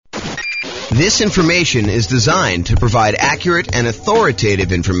This information is designed to provide accurate and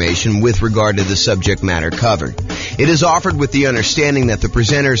authoritative information with regard to the subject matter covered. It is offered with the understanding that the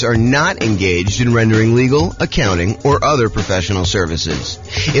presenters are not engaged in rendering legal, accounting, or other professional services.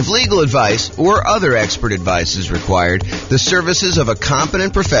 If legal advice or other expert advice is required, the services of a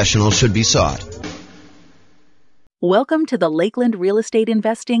competent professional should be sought. Welcome to the Lakeland Real Estate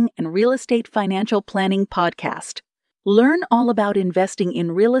Investing and Real Estate Financial Planning Podcast. Learn all about investing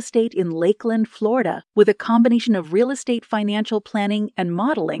in real estate in Lakeland, Florida, with a combination of real estate financial planning and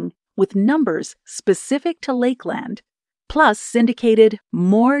modeling with numbers specific to Lakeland, plus syndicated,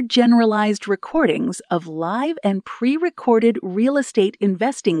 more generalized recordings of live and pre-recorded real estate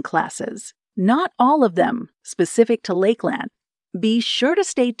investing classes, not all of them specific to Lakeland. Be sure to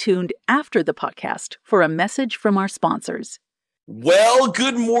stay tuned after the podcast for a message from our sponsors. Well,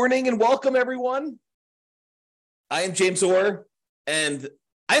 good morning and welcome, everyone. I am James Orr, and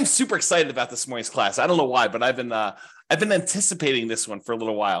I'm super excited about this morning's class. I don't know why, but I've been anticipating this one for a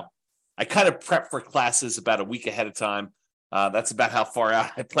little while. I kind of prep for classes about a week ahead of time. That's about how far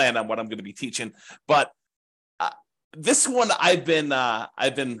out I plan on what I'm going to be teaching. But this one I've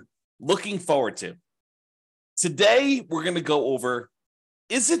been looking forward to. Today we're going to go over: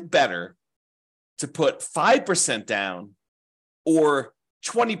 is it better to put 5% down or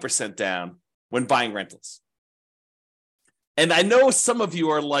 20% down when buying rentals? And I know some of you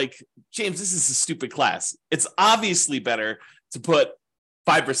are like, James, this is a stupid class. It's obviously better to put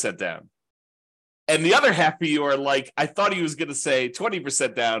 5% down. And the other half of you are like, I thought he was going to say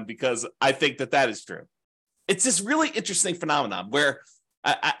 20% down because I think that is true. It's this really interesting phenomenon where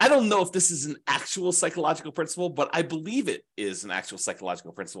I don't know if this is an actual psychological principle, but I believe it is an actual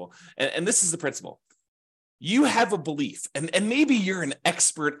psychological principle. And this is the principle. You have a belief, and maybe you're an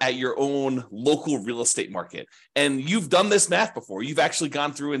expert at your own local real estate market, and you've done this math before. You've actually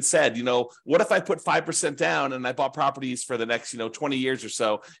gone through and said, what if I put 5% down and I bought properties for the next, 20 years or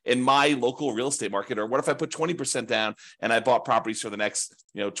so in my local real estate market? Or what if I put 20% down and I bought properties for the next,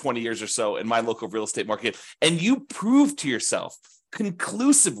 20 years or so in my local real estate market? And you prove to yourself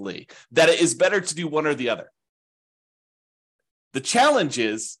conclusively that it is better to do one or the other. The challenge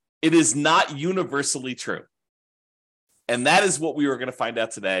is, it is not universally true. And that is what we were going to find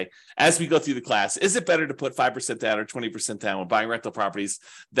out today as we go through the class. Is it better to put 5% down or 20% down when buying rental properties?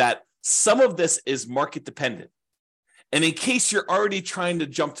 That some of this is market dependent. And in case you're already trying to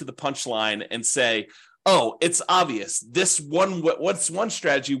jump to the punchline and say, oh, it's obvious, what's one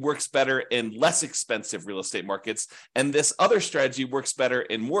strategy works better in less expensive real estate markets, and this other strategy works better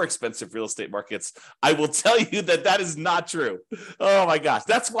in more expensive real estate markets, I will tell you that is not true. Oh my gosh,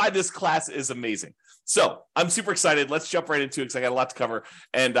 that's why this class is amazing. So I'm super excited. Let's jump right into it because I got a lot to cover.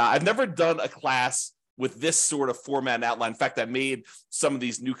 And I've never done a class with this sort of format and outline. In fact, I made some of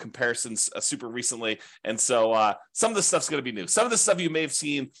these new comparisons super recently. And so some of this stuff's going to be new. Some of the stuff you may have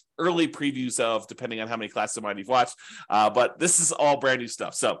seen early previews of, depending on how many classes of mine you've watched. But this is all brand new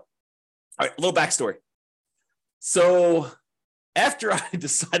stuff. So, all right, a little backstory. So after I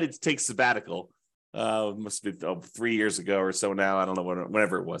decided to take sabbatical, must have been 3 years ago or so now. I don't know,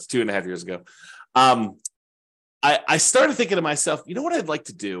 whenever it was, 2.5 years ago. I started thinking to myself, you know what I'd like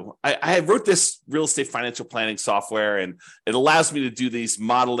to do? I wrote this real estate financial planning software, and it allows me to do these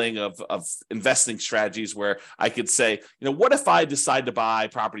modeling of investing strategies where I could say, what if I decide to buy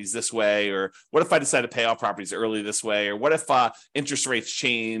properties this way? Or what if I decide to pay off properties early this way? Or what if interest rates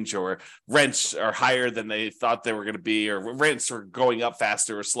change, or rents are higher than they thought they were going to be, or rents are going up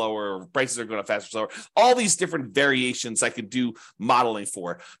faster or slower, or prices are going up faster or slower? All these different variations I could do modeling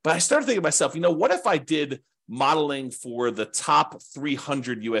for. But I started thinking to myself, what if I did modeling for the top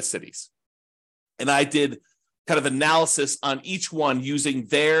 300 U.S. cities? And I did kind of analysis on each one using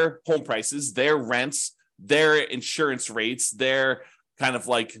their home prices, their rents, their insurance rates, their kind of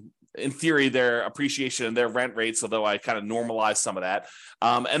like, in theory, their appreciation and their rent rates, although I kind of normalized some of that.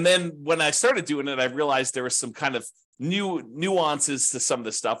 And then when I started doing it, I realized there was some kind of new nuances to some of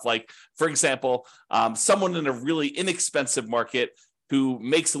this stuff. Like, for example, someone in a really inexpensive market who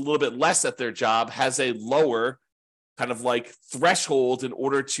makes a little bit less at their job has a lower kind of like threshold in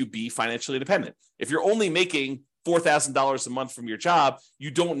order to be financially independent. If you're only making $4,000 a month from your job,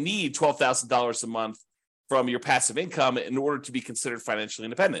 you don't need $12,000 a month from your passive income in order to be considered financially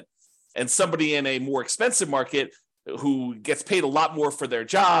independent. And somebody in a more expensive market who gets paid a lot more for their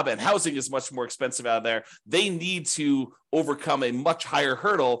job, and housing is much more expensive out there, they need to overcome a much higher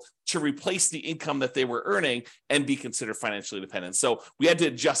hurdle to replace the income that they were earning and be considered financially independent. So we had to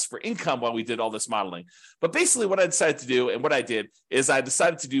adjust for income while we did all this modeling. But basically what I decided to do, and what I did, is I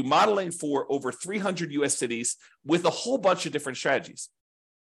decided to do modeling for over 300 US cities with a whole bunch of different strategies.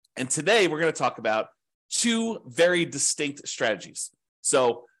 And today we're going to talk about two very distinct strategies.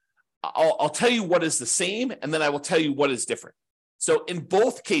 So I'll tell you what is the same, and then I will tell you what is different. So in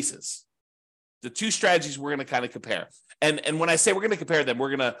both cases, the two strategies we're going to kind of compare. And when I say we're going to compare them,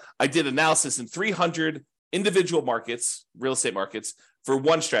 I did analysis in 300 individual markets, real estate markets, for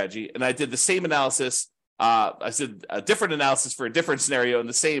one strategy. And I did the same analysis. I did a different analysis for a different scenario in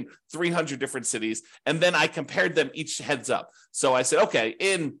the same 300 different cities. And then I compared them each heads up. So I said, okay,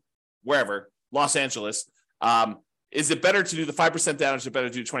 in wherever, Los Angeles, is it better to do the 5% down or is it better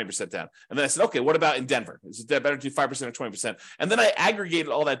to do 20% down? And then I said, okay, what about in Denver? Is it better to do 5% or 20%? And then I aggregated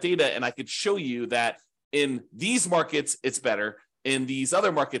all that data and I could show you that in these markets, it's better. In these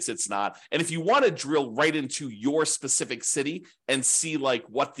other markets, it's not. And if you want to drill right into your specific city and see like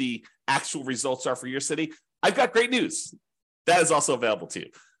what the actual results are for your city, I've got great news. That is also available to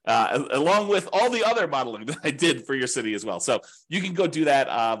you, along with all the other modeling that I did for your city as well. So you can go do that.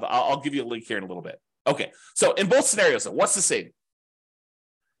 I'll give you a link here in a little bit. Okay, so in both scenarios, what's the same?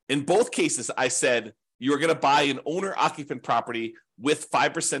 In both cases, I said you are going to buy an owner-occupant property with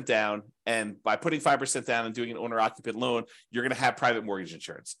 5% down, and by putting 5% down and doing an owner-occupant loan, you're going to have private mortgage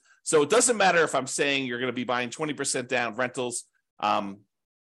insurance. So it doesn't matter if I'm saying you're going to be buying 20% down rentals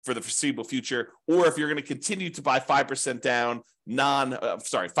for the foreseeable future, or if you're going to continue to buy 5% down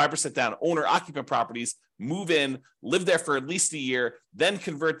 5% down owner-occupant properties, move in, live there for at least a year, then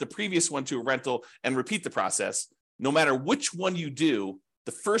convert the previous one to a rental and repeat the process. No matter which one you do,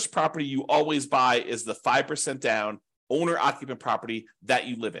 the first property you always buy is the 5% down owner-occupant property that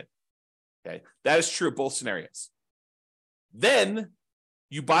you live in. Okay, that is true of both scenarios. Then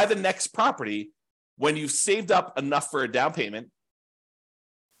you buy the next property when you've saved up enough for a down payment,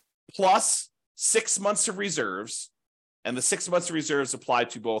 plus 6 months of reserves, and the 6 months of reserves apply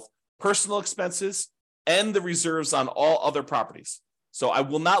to both personal expenses and the reserves on all other properties. So I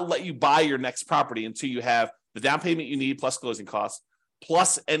will not let you buy your next property until you have the down payment you need plus closing costs,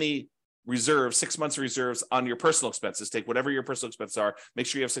 plus any reserves, 6 months of reserves on your personal expenses. Take whatever your personal expenses are, make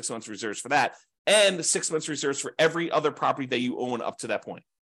sure you have 6 months of reserves for that, and 6 months reserves for every other property that you own up to that point.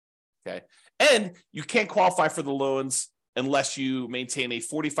 Okay. And you can't qualify for the loans unless you maintain a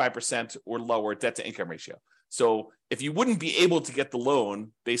 45% or lower debt to income ratio. So if you wouldn't be able to get the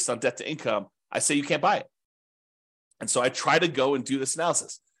loan based on debt to income, I say you can't buy it. And so I try to go and do this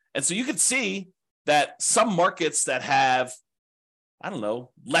analysis. And so you can see that some markets that have, I don't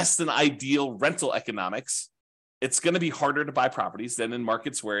know, less than ideal rental economics, it's going to be harder to buy properties than in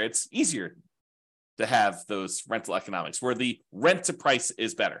markets where it's easier to have those rental economics, where the rent to price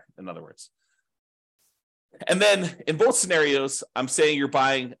is better, in other words. And then in both scenarios, I'm saying you're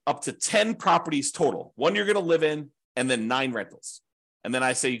buying up to 10 properties total, one you're going to live in, and then 9 rentals. And then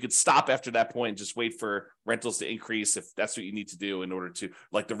I say you could stop after that point and just wait for rentals to increase if that's what you need to do in order to,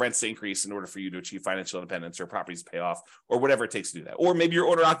 like the rents to increase in order for you to achieve financial independence or properties to pay off or whatever it takes to do that. Or maybe your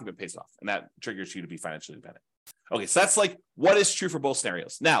owner occupant pays off and that triggers you to be financially independent. Okay, so that's like what is true for both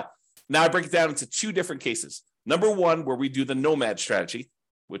scenarios. Now I break it down into 2 different cases. Number one, where we do the nomad strategy,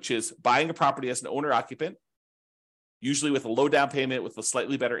 which is buying a property as an owner occupant, usually with a low down payment with a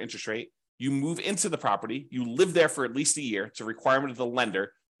slightly better interest rate. You move into the property, you live there for at least a year. It's a requirement of the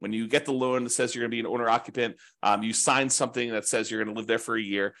lender. When you get the loan that says you're going to be an owner occupant, you sign something that says you're going to live there for a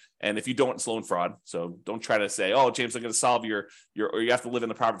year. And if you don't, it's loan fraud. So don't try to say, oh, James, I'm going to solve or you have to live in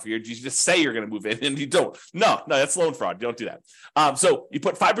the property for a year. You just say you're going to move in and you don't. No, that's loan fraud. You don't do that. So you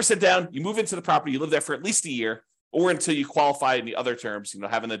put 5% down, you move into the property, you live there for at least a year or until you qualify in the other terms,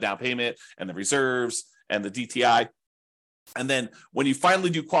 having the down payment and the reserves and the DTI. And then when you finally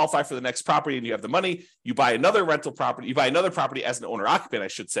do qualify for the next property and you have the money, you buy another rental property, you buy another property as an owner occupant, I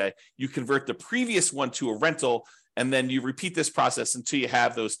should say, you convert the previous one to a rental, and then you repeat this process until you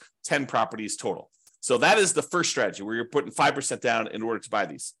have those 10 properties total. So that is the first strategy where you're putting 5% down in order to buy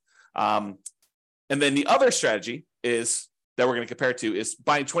these. And then the other strategy is that we're going to compare to is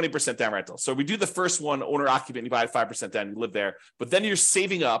buying 20% down rental. So we do the first one, owner occupant, you buy 5% down, you live there, but then you're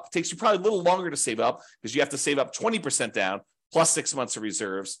saving up. It takes you probably a little longer to save up because you have to save up 20% down plus 6 months of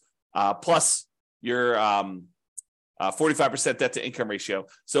reserves, plus your 45% debt to income ratio.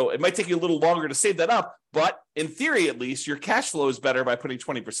 So it might take you a little longer to save that up, but in theory, at least your cash flow is better by putting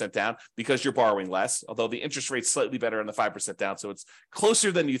 20% down because you're borrowing less, although the interest rate's slightly better on the 5% down. So it's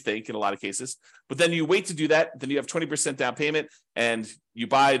closer than you think in a lot of cases, but then you wait to do that. Then you have 20% down payment and you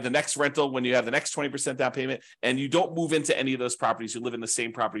buy the next rental when you have the next 20% down payment and you don't move into any of those properties. You live in the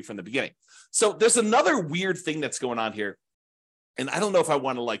same property from the beginning. So there's another weird thing that's going on here. And I don't know if I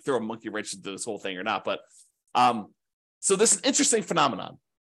want to throw a monkey wrench into this whole thing or not, but so this is an interesting phenomenon.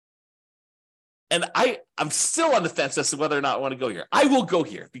 And I'm still on the fence as to whether or not I want to go here. I will go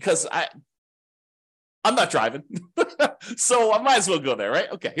here because I'm not driving. So I might as well go there,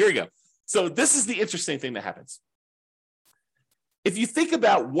 right? Okay, here we go. So this is the interesting thing that happens. If you think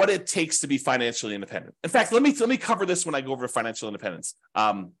about what it takes to be financially independent. In fact, let me cover this when I go over financial independence,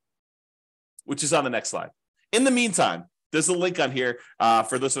 which is on the next slide. In the meantime, there's a link on here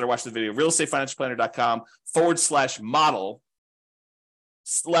for those that are watching the video, realestatefinancialplanner.com/model.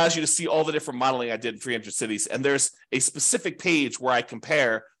 Allows you to see all the different modeling I did in 300 cities. And there's a specific page where I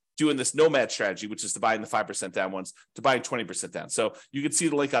compare doing this nomad strategy, which is to buying the 5% down ones to buying 20% down. So you can see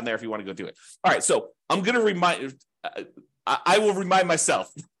the link on there if you want to go do it. All right. So I'm going to I will remind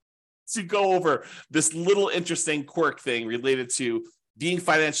myself to go over this little interesting quirk thing related to being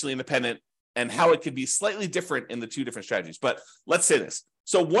financially independent and how it could be slightly different in the two different strategies. But let's say this.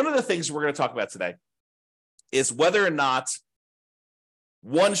 So one of the things we're going to talk about today is whether or not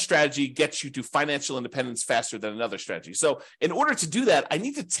one strategy gets you to financial independence faster than another strategy. So in order to do that, I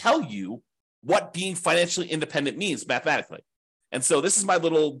need to tell you what being financially independent means mathematically. And so this is my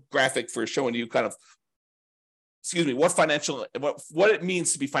little graphic for showing you kind of, what it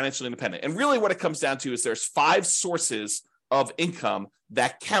means to be financially independent. And really what it comes down to is there's 5 sources of income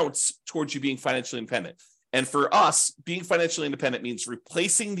that counts towards you being financially independent. And for us, being financially independent means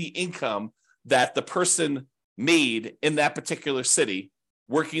replacing the income that the person made in that particular city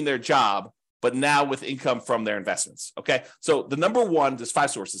working their job, but now with income from their investments. Okay. So there's 5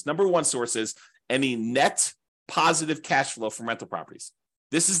 sources. Number 1 source is any net positive cash flow from rental properties.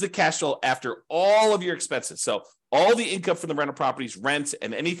 This is the cash flow after all of your expenses. So all the income from the rental properties, rent,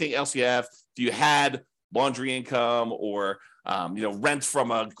 and anything else you have. If you had laundry income or rent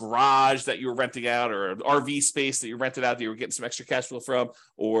from a garage that you were renting out or an RV space that you rented out that you were getting some extra cash flow from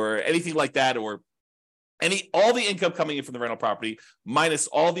or anything like that, or all the income coming in from the rental property minus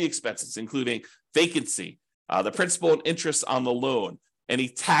all the expenses, including vacancy, the principal and interest on the loan, any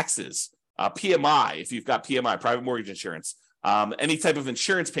taxes, PMI, if you've got PMI, private mortgage insurance, any type of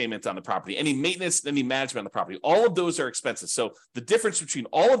insurance payment on the property, any maintenance, any management on the property, all of those are expenses. So the difference between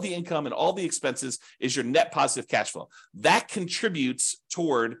all of the income and all the expenses is your net positive cash flow. That contributes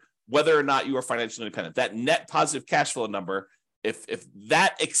toward whether or not you are financially independent. That net positive cash flow number, if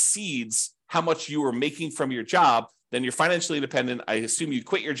that exceeds how much you are making from your job, then you're financially independent. I assume you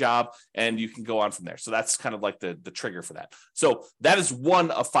quit your job and you can go on from there. So that's kind of like the trigger for that. So that is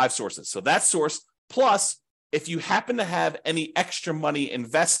one of 5 sources. So that source, plus if you happen to have any extra money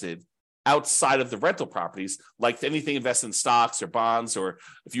invested outside of the rental properties, like anything invested in stocks or bonds, or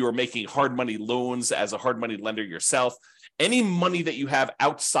if you are making hard money loans as a hard money lender yourself, any money that you have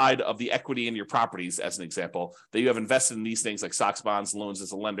outside of the equity in your properties, as an example, that you have invested in these things like stocks, bonds, loans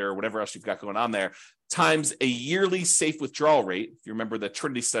as a lender, or whatever else you've got going on there, times a yearly safe withdrawal rate. If you remember the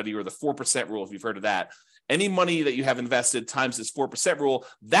Trinity study or the 4% rule, if you've heard of that, any money that you have invested times this 4% rule,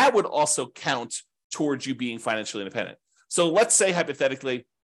 that would also count towards you being financially independent. So let's say hypothetically,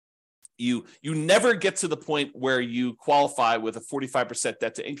 you never get to the point where you qualify with a 45%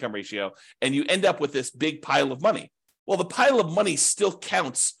 debt to income ratio and you end up with this big pile of money. Well, the pile of money still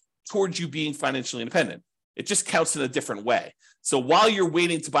counts towards you being financially independent. It just counts in a different way. So while you're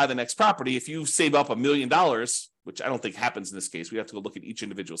waiting to buy the next property, if you save up $1 million, which I don't think happens in this case, we have to go look at each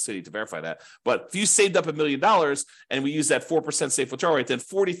individual city to verify that. But if you saved up $1 million and we use that 4% safe withdrawal rate, then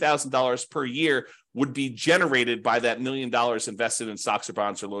 $40,000 per year would be generated by that $1 million invested in stocks or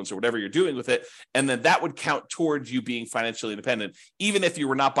bonds or loans or whatever you're doing with it. And then that would count towards you being financially independent, even if you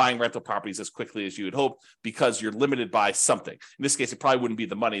were not buying rental properties as quickly as you would hope, because you're limited by something. In this case, it probably wouldn't be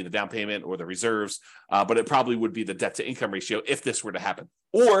the money, the down payment or the reserves, but it probably would be the debt to income ratio if this were to happen.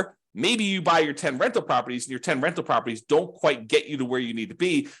 Or maybe you buy your 10 rental properties and your 10 rental properties don't quite get you to where you need to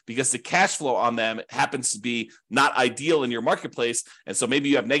be because the cash flow on them happens to be not ideal in your marketplace. And so maybe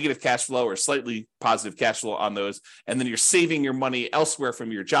you have negative cash flow or slightly positive cash flow on those. And then you're saving your money elsewhere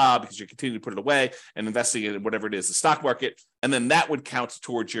from your job because you're continuing to put it away and investing it in whatever it is, the stock market. And then that would count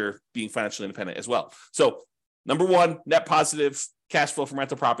towards your being financially independent as well. So number 1, net positive cash flow from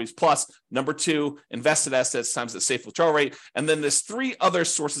rental properties, plus number 2, invested assets times the safe withdrawal rate. And then there's 3 other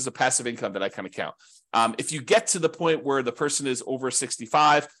sources of passive income that I kind of count. If you get to the point where the person is over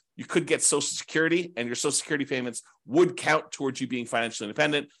 65, you could get Social Security, and your Social Security payments would count towards you being financially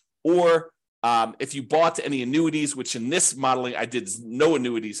independent. Or if you bought any annuities, which in this modeling, I did no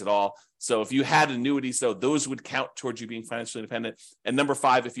annuities at all. So if you had annuities, though, those would count towards you being financially independent. And number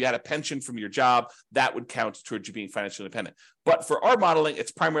 5, if you had a pension from your job, that would count towards you being financially independent. But for our modeling,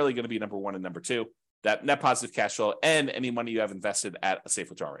 it's primarily going to be number 1 and number 2, that net positive cash flow and any money you have invested at a safe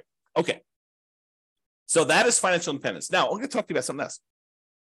withdrawal rate. Okay. So that is financial independence. Now, I'm going to talk to you about something else.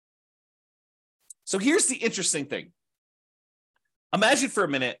 So here's the interesting thing. Imagine for a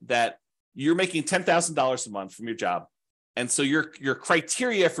minute that you're making $10,000 a month from your job. And so your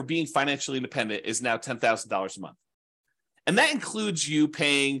criteria for being financially independent is now $10,000 a month. And that includes you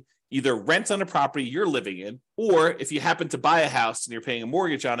paying either rent on a property you're living in, or if you happen to buy a house and you're paying a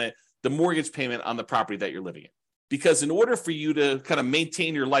mortgage on it, the mortgage payment on the property that you're living in. Because in order for you to kind of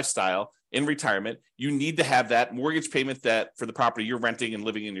maintain your lifestyle in retirement, you need to have that mortgage payment that for the property you're renting and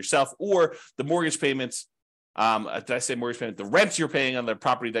living in yourself, or the mortgage payments, did I say mortgage payment? The rent you're paying on the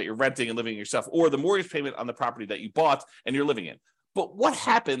property that you're renting and living in yourself, or the mortgage payment on the property that you bought and you're living in. But what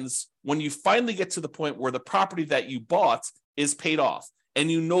happens when you finally get to the point where the property that you bought is paid off and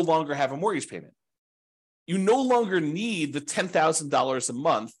you no longer have a mortgage payment? You no longer need the $10,000 a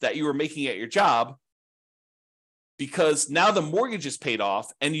month that you were making at your job, because now the mortgage is paid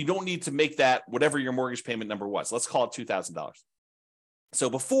off and you don't need to make that whatever your mortgage payment number was. Let's call it $2,000. So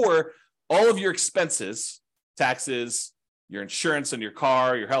before, all of your expenses, taxes, your insurance on your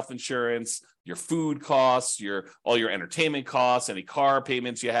car, your health insurance, your food costs, all your entertainment costs, any car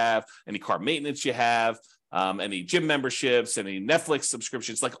payments you have, any car maintenance you have, any gym memberships, any Netflix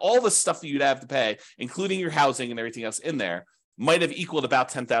subscriptions, like all the stuff that you'd have to pay, including your housing and everything else in there, might have equaled about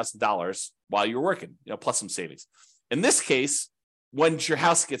 $10,000 while you're working, plus some savings. In this case, once your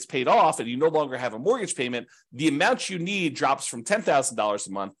house gets paid off and you no longer have a mortgage payment, the amount you need drops from $10,000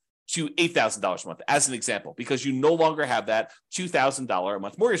 a month to $8,000 a month, as an example, because you no longer have that $2,000 a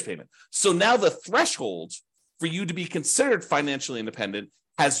month mortgage payment. So now the threshold for you to be considered financially independent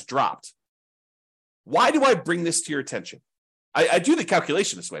has dropped. Why do I bring this to your attention? I do the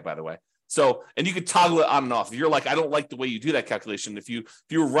calculation this way, by the way. So, and you could toggle it on and off. If you're like, I don't like the way you do that calculation, if you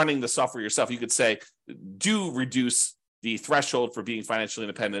were running the software yourself, you could say, do reduce the threshold for being financially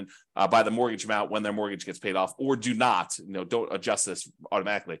independent by the mortgage amount when their mortgage gets paid off, or do not, don't adjust this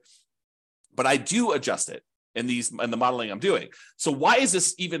automatically. But I do adjust it in the modeling I'm doing. So why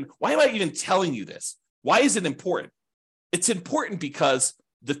am I even telling you this? Why is it important? It's important because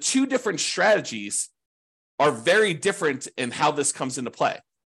the two different strategies are very different in how this comes into play.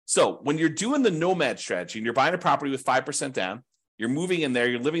 So when you're doing the nomad strategy and you're buying a property with 5% down, you're moving in there,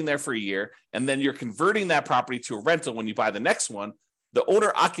 you're living there for a year, and then you're converting that property to a rental when you buy the next one, the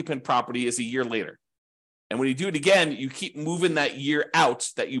owner-occupant property is a year later. And when you do it again, you keep moving that year out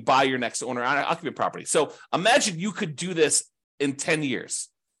that you buy your next owner-occupant property. So imagine you could do this in 10 years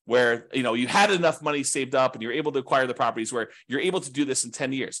where you had enough money saved up and you're able to acquire the properties where you're able to do this in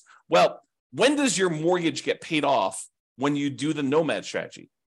 10 years. Well, when does your mortgage get paid off when you do the nomad strategy?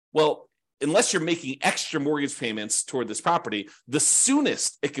 Well, unless you're making extra mortgage payments toward this property, the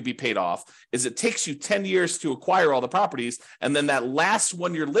soonest it could be paid off is it takes you 10 years to acquire all the properties, and then that last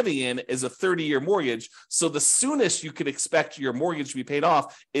one you're living in is a 30-year mortgage. So the soonest you could expect your mortgage to be paid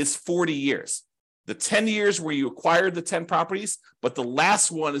off is 40 years. The 10 years where you acquired the 10 properties, but the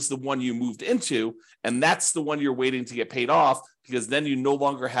last one is the one you moved into, and that's the one you're waiting to get paid off, because then you no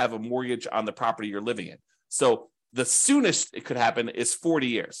longer have a mortgage on the property you're living in. So the soonest it could happen is 40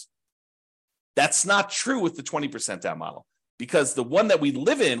 years. That's not true with the 20% down model, because the one that we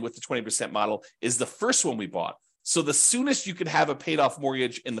live in with the 20% model is the first one we bought. So the soonest you could have a paid off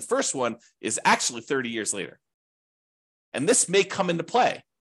mortgage in the first one is actually 30 years later. And this may come into play.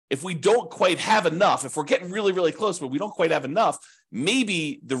 If we don't quite have enough, if we're getting really, really close, but we don't quite have enough,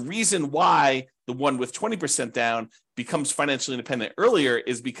 maybe the reason why the one with 20% down becomes financially independent earlier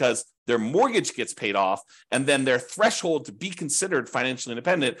is because their mortgage gets paid off, and then their threshold to be considered financially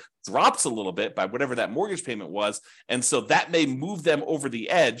independent drops a little bit by whatever that mortgage payment was. And so that may move them over the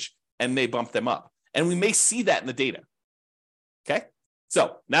edge and may bump them up. And we may see that in the data. Okay.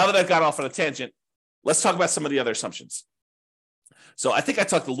 So now that I've got off on a tangent, let's talk about some of the other assumptions. So I think I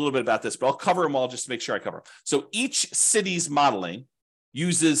talked a little bit about this, but I'll cover them all just to make sure I cover them. So each city's modeling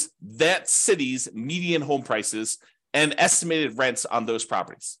uses that city's median home prices and estimated rents on those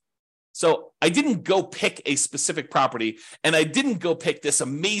properties. So I didn't go pick a specific property, and I didn't go pick this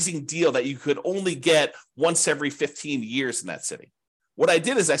amazing deal that you could only get once every 15 years in that city. What I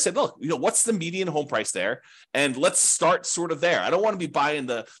did is I said, look, what's the median home price there? And let's start sort of there. I don't want to be buying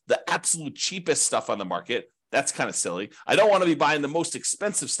the absolute cheapest stuff on the market. That's kind of silly. I don't want to be buying the most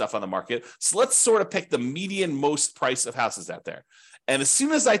expensive stuff on the market. So let's sort of pick the median most price of houses out there. And as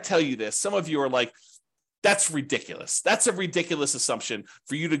soon as I tell you this, some of you are like, that's ridiculous. That's a ridiculous assumption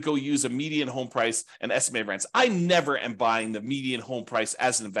for you to go use a median home price and estimated rents. I never am buying the median home price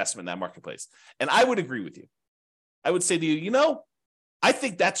as an investment in that marketplace. And I would agree with you. I would say to you, I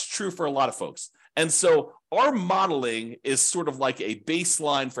think that's true for a lot of folks. And so our modeling is sort of like a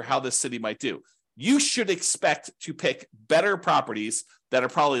baseline for how this city might do. You should expect to pick better properties that are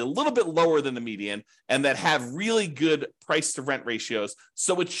probably a little bit lower than the median and that have really good price to rent ratios.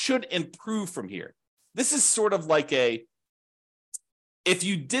 So it should improve from here. This is sort of like if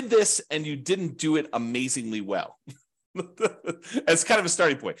you did this and you didn't do it amazingly well. As kind of a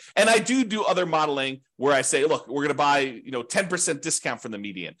starting point. And I do other modeling where I say, look, we're going to buy 10% discount from the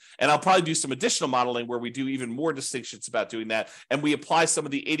median. And I'll probably do some additional modeling where we do even more distinctions about doing that. And we apply some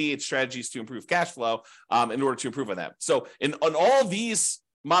of the 88 strategies to improve cash flow in order to improve on that. So on all these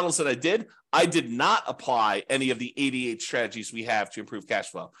models that I did not apply any of the 88 strategies we have to improve cash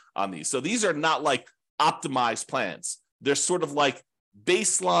flow on these. So these are not like optimized plans. They're sort of like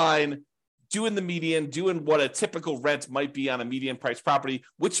baseline, doing the median, doing what a typical rent might be on a median price property,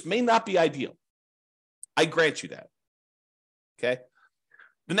 which may not be ideal. I grant you that. Okay.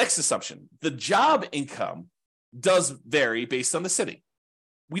 The next assumption, the job income does vary based on the city.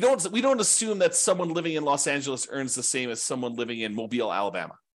 We don't assume that someone living in Los Angeles earns the same as someone living in Mobile,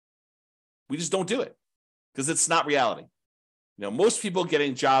 Alabama. We just don't do it because it's not reality. Most people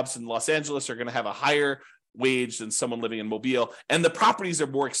getting jobs in Los Angeles are going to have a higher wage than someone living in Mobile, and the properties are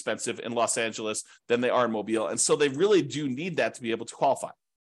more expensive in Los Angeles than they are in Mobile, and so they really do need that to be able to qualify.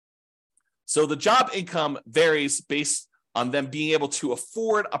 So the job income varies based on them being able to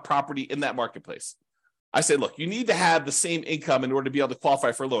afford a property in that marketplace. I say, look, you need to have the same income in order to be able to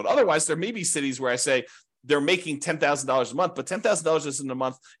qualify for a loan. Otherwise, there may be cities where I say they're making $10,000 a month, but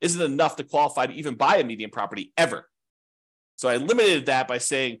 $10,000 isn't enough to qualify to even buy a median property ever. So I limited that by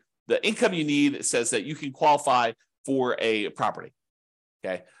saying the income you need says that you can qualify for a property,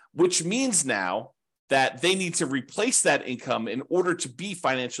 okay? Which means now that they need to replace that income in order to be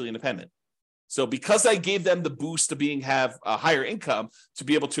financially independent. So because I gave them the boost of have a higher income to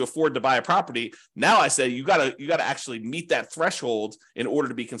be able to afford to buy a property, now I say you gotta actually meet that threshold in order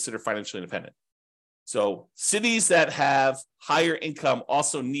to be considered financially independent. So cities that have higher income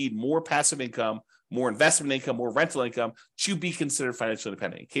also need more passive income, more investment income, more rental income to be considered financially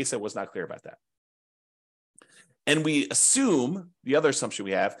independent, in case I was not clear about that. And we assume, the other assumption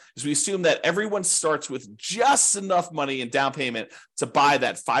we have, is we assume that everyone starts with just enough money in down payment to buy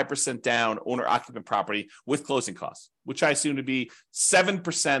that 5% down owner-occupant property with closing costs, which I assume to be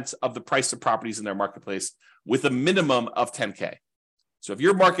 7% of the price of properties in their marketplace with a minimum of $10K. So if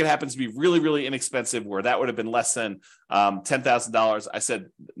your market happens to be really, really inexpensive, where that would have been less than $10,000, I said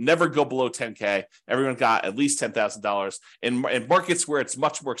never go below $10K. Everyone got at least $10,000. In markets where it's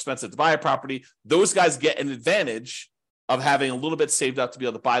much more expensive to buy a property, those guys get an advantage of having a little bit saved up to be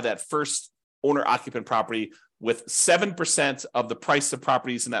able to buy that first owner-occupant property with 7% of the price of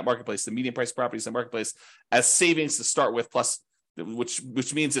properties in that marketplace, the median price of properties in the marketplace, as savings to start with, plus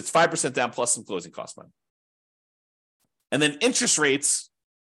which means it's 5% down plus some closing cost money. And then interest rates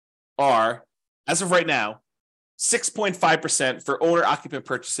are, as of right now, 6.5% for owner-occupant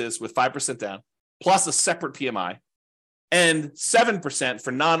purchases with 5% down, plus a separate PMI, and 7%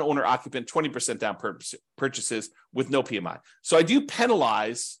 for non-owner-occupant 20% down purchases with no PMI. So I do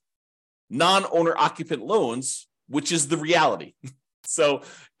penalize non-owner-occupant loans, which is the reality. So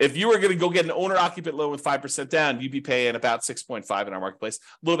if you were going to go get an owner-occupant loan with 5% down, you'd be paying about 6.5 in our marketplace,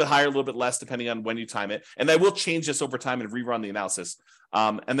 a little bit higher, a little bit less, depending on when you time it. And I will change this over time and rerun the analysis.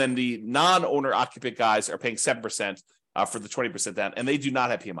 And then the non-owner-occupant guys are paying 7% for the 20% down, and they do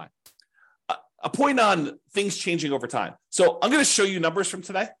not have PMI. A point on things changing over time. So I'm going to show you numbers from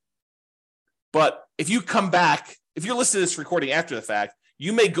today. But if you come back, if you're listening to this recording after the fact,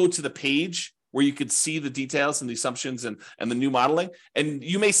 you may go to the page where you could see the details and the assumptions and the new modeling, and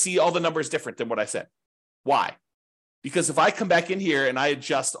you may see all the numbers different than what I said. Why? Because if I come back in here and I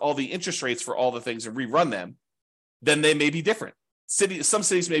adjust all the interest rates for all the things and rerun them, then they may be different. Some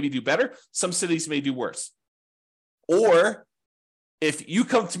cities maybe do better, some cities may do worse. Or if you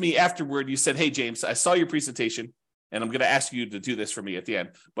come to me afterward, you said, hey, James, I saw your presentation, and I'm going to ask you to do this for me at the end,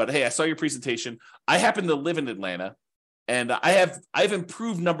 but hey, I saw your presentation. I happen to live in Atlanta, and I've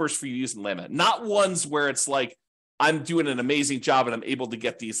improved numbers for you using Atlanta, not ones where it's like I'm doing an amazing job and I'm able to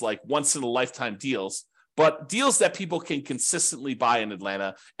get these like once in a lifetime deals, but deals that people can consistently buy in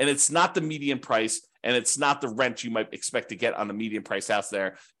Atlanta. And it's not the median price, and it's not the rent you might expect to get on the median price house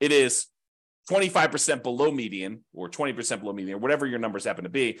there. It is 25% below median or 20% below median, or whatever your numbers happen to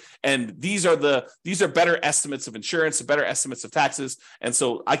be. And these are better estimates of insurance, better estimates of taxes. And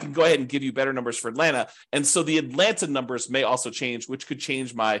so I can go ahead and give you better numbers for Atlanta. And so the Atlanta numbers may also change, which could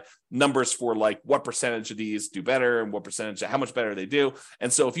change my numbers for like what percentage of these do better and what percentage, how much better they do.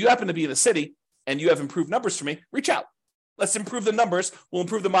 And so if you happen to be in a city and you have improved numbers for me, reach out. let's improve the numbers, we'll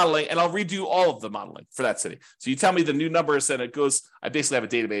improve the modeling, and I'll redo all of the modeling for that city. So you tell me the new numbers, and it goes, I basically have a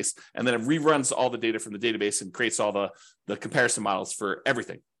database, and then it reruns all the data from the database and creates all the comparison models for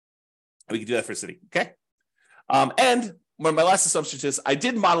everything. We can do that for a city, okay? And one of my last assumptions is I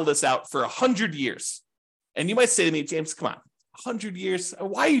did model this out for 100 years. And you might say to me, James, come on, 100 years?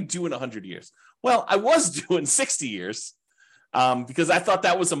 Why are you doing 100 years? Well, I was doing 60 years because I thought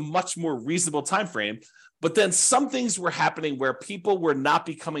that was a much more reasonable time frame. But then some things were happening where people were not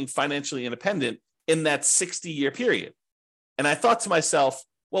becoming financially independent in that 60-year period. And I thought to myself,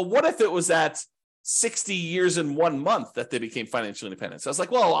 well, what if it was at 60 years and 1 month that they became financially independent? So I was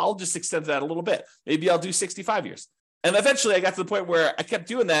like, well, I'll just extend that a little bit. Maybe I'll do 65 years. And eventually I got to the point where I kept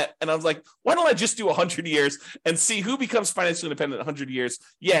doing that. And I was like, why don't I just do 100 years and see who becomes financially independent in 100 years?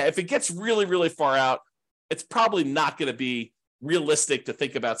 Yeah, if it gets really, really far out, it's probably not going to be realistic to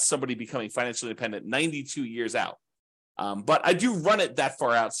think about somebody becoming financially independent 92 years out. But I do run it that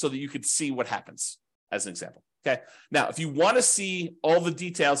far out so that you could see what happens as an example. Okay. Now, if you want to see all the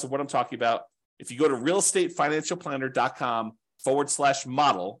details of what I'm talking about, if you go to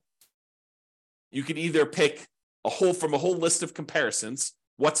realestatefinancialplanner.com/model, you can either pick from a whole list of comparisons,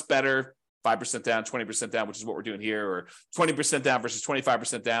 what's better, 5% down, 20% down, which is what we're doing here, or 20% down versus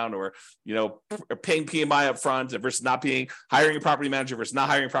 25% down, or paying PMI up front versus not paying, hiring a property manager versus not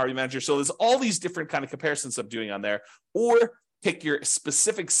hiring a property manager. So there's all these different kind of comparisons I'm doing on there. Or pick your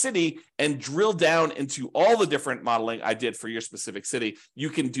specific city and drill down into all the different modeling I did for your specific city. You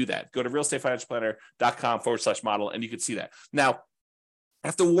can do that. Go to realestatefinancialplanner.com/model and you can see that. Now, I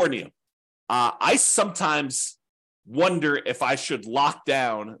have to warn you, I sometimes wonder if I should lock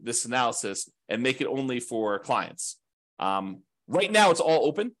down this analysis and make it only for clients. Right now, it's all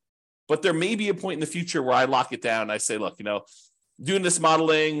open, but there may be a point in the future where I lock it down. I say, look, doing this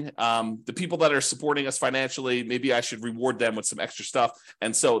modeling, the people that are supporting us financially, maybe I should reward them with some extra stuff.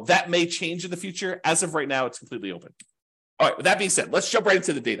 And so that may change in the future. As of right now, it's completely open. All right, with that being said, let's jump right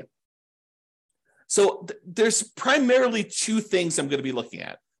into the data. So there's primarily two things I'm going to be looking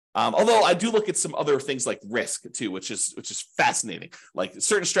at. Although I do look at some other things like risk too, which is fascinating. Like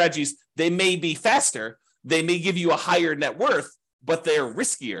certain strategies, they may be faster, they may give you a higher net worth, but they're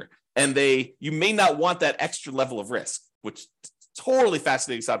riskier, and you may not want that extra level of risk, which totally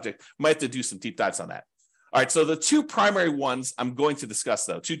fascinating subject. Might have to do some deep dives on that. All right, so the two primary ones I'm going to discuss,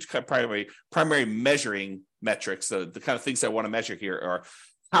 though, two primary measuring metrics, so the kind of things I want to measure here are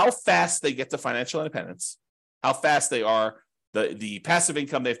how fast they get to financial independence, how fast they are, the passive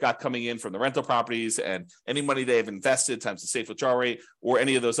income they've got coming in from the rental properties, and any money they have invested times the safe withdrawal rate, or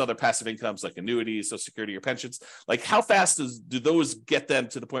any of those other passive incomes like annuities, Social Security, or pensions. Like how fast do those get them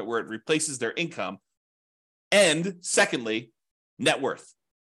to the point where it replaces their income? And secondly, net worth.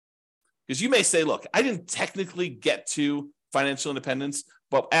 Because you may say, look, I didn't technically get to financial independence,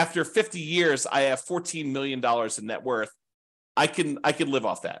 but after 50 years, I have $14 million in net worth. I can live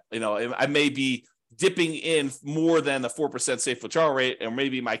off that. I may be dipping in more than the 4% safe withdrawal rate, or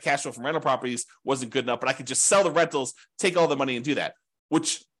maybe my cash flow from rental properties wasn't good enough, but I could just sell the rentals, take all the money and do that,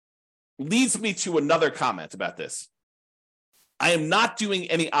 which leads me to another comment about this. I am not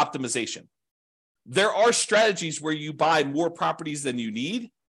doing any optimization. There are strategies where you buy more properties than you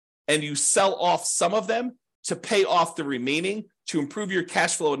need and you sell off some of them to pay off the remaining to improve your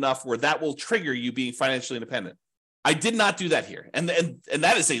cash flow enough where that will trigger you being financially independent. I did not do that here. And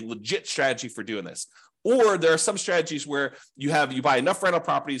that is a legit strategy for doing this. Or there are some strategies where you buy enough rental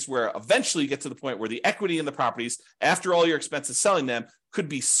properties where eventually you get to the point where the equity in the properties, after all your expenses selling them, could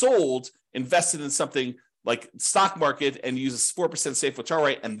be sold, invested in something like stock market, and use a 4% safe withdrawal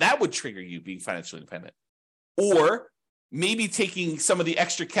rate, and that would trigger you being financially independent. Or maybe taking some of the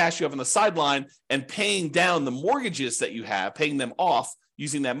extra cash you have on the sideline and paying down the mortgages that you have, paying them off,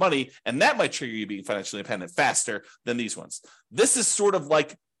 using that money, and that might trigger you being financially independent faster than these ones. This is sort of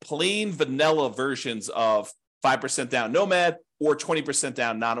like plain vanilla versions of 5% down nomad or 20%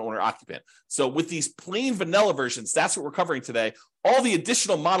 down non-owner occupant. So with these plain vanilla versions, that's what we're covering today. All the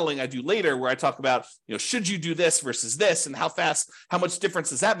additional modeling I do later, where I talk about, should you do this versus this, and how much difference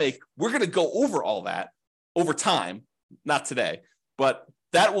does that make? We're going to go over all that over time, not today, but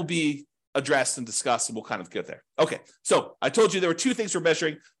that will be addressed and discussed, and we'll kind of get there. Okay, so I told you there were two things we're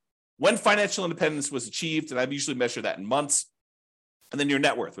measuring: when financial independence was achieved, and I usually measure that in months, and then your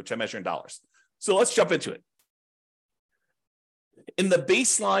net worth, which I measure in dollars. So let's jump into it. In the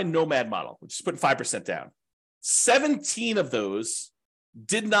baseline nomad model, which is putting 5% down, 17 of those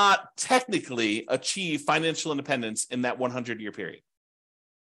did not technically achieve financial independence in that 100-year period,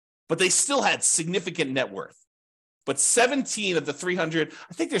 but they still had significant net worth. But 17 of the 300,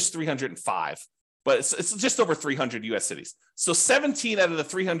 I think there's 305 but it's just over 300 U.S. cities. So 17 out of the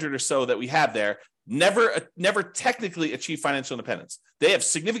 300 or so that we have there never technically achieved financial independence. They have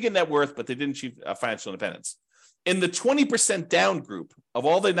significant net worth, but they didn't achieve financial independence. In the 20% down group, of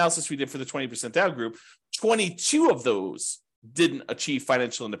all the analysis we did for the 20% down group, 22 of those didn't achieve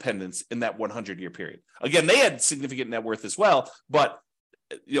financial independence in that 100-year period. Again, they had significant net worth as well, but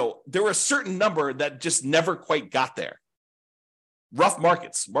there were a certain number that just never quite got there. Rough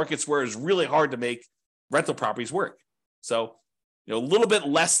markets where it's really hard to make rental properties work. So, a little bit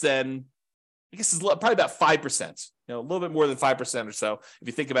less than, I guess it's probably about 5%, a little bit more than 5% or so. If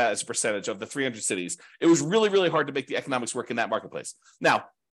you think about it as a percentage of the 300 cities, it was really, really hard to make the economics work in that marketplace. Now,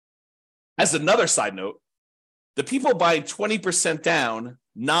 as another side note, the people buying 20% down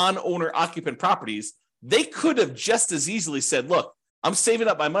non-owner occupant properties, they could have just as easily said, look, I'm saving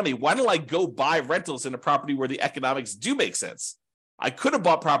up my money. Why don't I go buy rentals in a property where the economics do make sense? I could have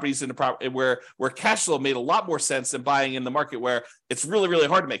bought properties in a property where cash flow made a lot more sense than buying in the market where it's really, really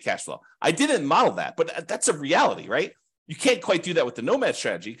hard to make cash flow. I didn't model that, but that's a reality, right? You can't quite do that with the nomad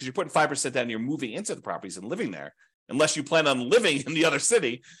strategy because you're putting 5% down and you're moving into the properties and living there. Unless you plan on living in the other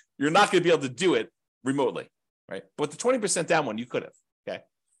city, you're not going to be able to do it remotely, right? But the 20% down one, you could have, okay?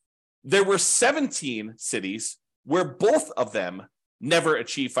 There were 17 cities where both of them never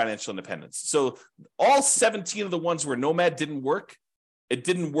achieved financial independence. So all 17 of the ones where nomad didn't work, it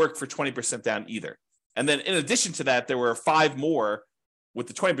didn't work for 20% down either. And then in addition to that, there were 5 more with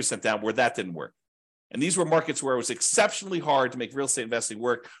the 20% down where that didn't work. And these were markets where it was exceptionally hard to make real estate investing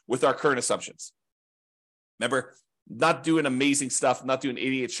work with our current assumptions. Remember, not doing amazing stuff, not doing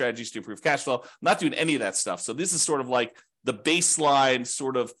 88 strategies to improve cash flow, not doing any of that stuff. So this is sort of like the baseline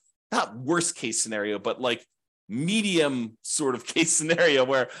sort of, not worst case scenario, but like medium sort of case scenario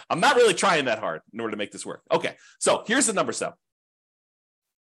where I'm not really trying that hard in order to make this work. Okay, so here's the numbers though.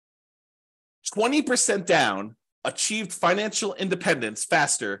 20% down achieved financial independence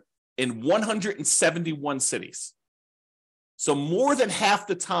faster in 171 cities. So more than half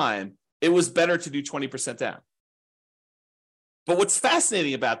the time, it was better to do 20% down. But what's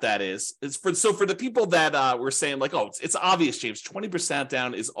fascinating about that is for the people that were saying like, oh, it's obvious, James, 20%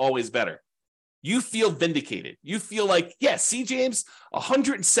 down is always better. You feel vindicated. You feel like, yeah, see, James,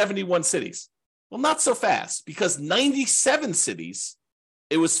 171 cities. Well, not so fast because 97 cities,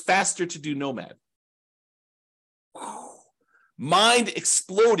 it was faster to do nomad. Mind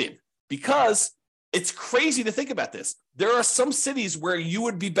exploded because it's crazy to think about this. There are some cities where you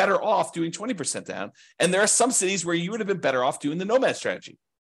would be better off doing 20% down, and there are some cities where you would have been better off doing the nomad strategy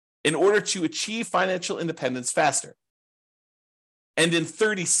in order to achieve financial independence faster. And in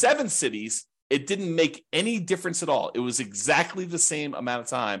 37 cities, it didn't make any difference at all. It was exactly the same amount of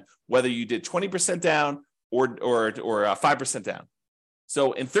time, whether you did 20% down or 5% down.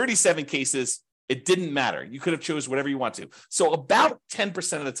 So in 37 cases, it didn't matter. You could have chose whatever you want to. So about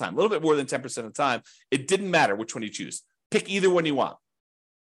 10% of the time, a little bit more than 10% of the time, it didn't matter which one you choose. Pick either one you want.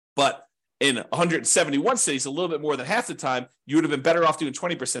 But in 171 cities, a little bit more than half the time, you would have been better off doing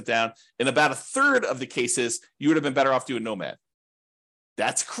 20% down. In about a third of the cases, you would have been better off doing nomad.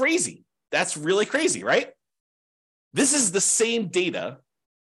 That's crazy. That's really crazy, right? This is the same data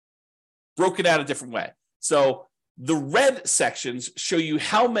broken out a different way. So the red sections show you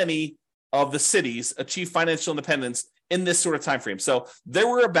how many of the cities achieve financial independence in this sort of time frame. So there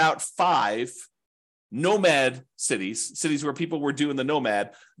were about 5 nomad cities where people were doing the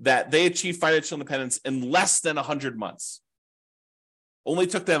nomad, that they achieved financial independence in less than 100 months. Only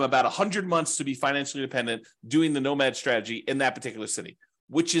took them about 100 months to be financially independent doing the nomad strategy in that particular city,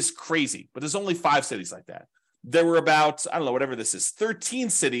 which is crazy. But there's only 5 cities like that. There were about, I don't know, whatever this is, 13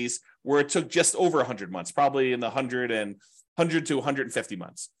 cities where it took just over 100 months, probably in the 100 to 150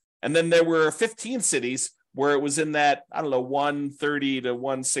 months. And then there were 15 cities where it was in that, I don't know, 130 to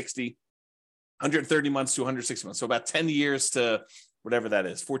 160, 130 months to 160 months. So about 10 years to whatever that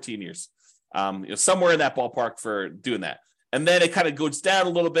is, 14 years, somewhere in that ballpark for doing that. And then it kind of goes down a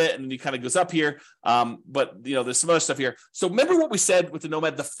little bit and then it kind of goes up here. But there's some other stuff here. So remember what we said with the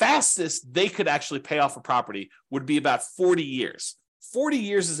nomad, the fastest they could actually pay off a property would be about 40 years. 40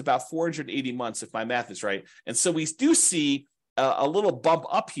 years is about 480 months, if my math is right. And so we do see a little bump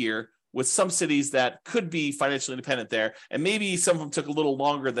up here with some cities that could be financially independent there. And maybe some of them took a little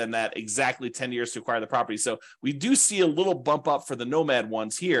longer than that, exactly 10 years to acquire the property. So we do see a little bump up for the nomad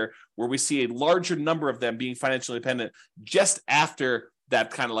ones here, where we see a larger number of them being financially independent just after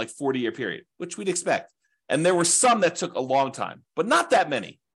that kind of like 40-year period, which we'd expect. And there were some that took a long time, but not that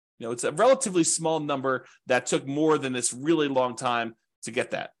many. It's a relatively small number that took more than this really long time to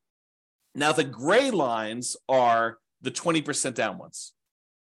get that. Now, the gray lines are the 20% down ones.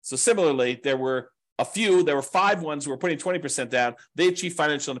 So similarly, there were 5 ones who were putting 20% down. They achieved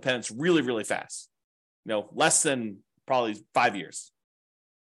financial independence really, really fast. Less than probably 5 years.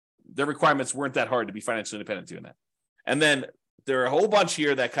 Their requirements weren't that hard to be financially independent doing that. And then there are a whole bunch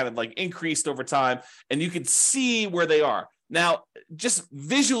here that kind of like increased over time, and you can see where they are. Now, just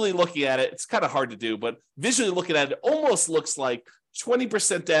visually looking at it, it's kind of hard to do, but visually looking at it, it almost looks like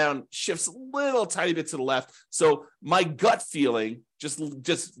 20% down shifts a little tiny bit to the left. So my gut feeling,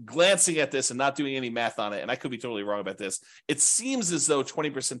 just glancing at this and not doing any math on it, and I could be totally wrong about this, it seems as though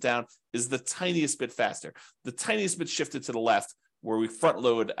 20% down is the tiniest bit faster, the tiniest bit shifted to the left, where we front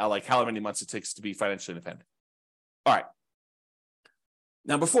load like how many months it takes to be financially independent. All right.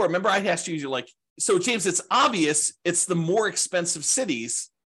 Now, before, remember I asked you, you're like, so James, it's obvious it's the more expensive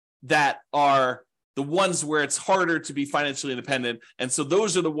cities that are the ones where it's harder to be financially independent. And so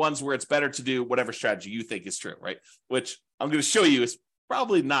those are the ones where it's better to do whatever strategy you think is true, right? Which I'm going to show you is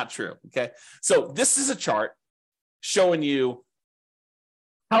probably not true, okay? So this is a chart showing you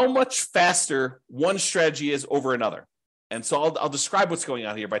how much faster one strategy is over another. And so I'll describe what's going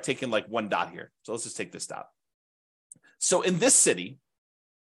on here by taking like one dot here. So let's just take this dot. So in this city,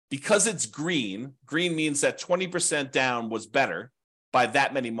 because it's green means that 20% down was better by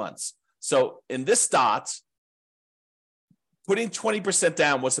that many months. So in this dot, putting 20%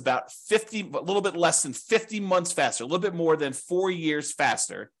 down was about a little bit less than 50 months faster, a little bit more than 4 years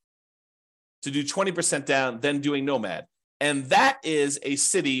faster to do 20% down than doing Nomad. And that is a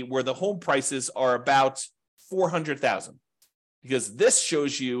city where the home prices are about 400,000, because this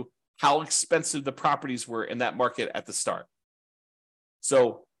shows you how expensive the properties were in that market at the start.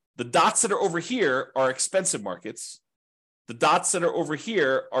 So the dots that are over here are expensive markets. The dots that are over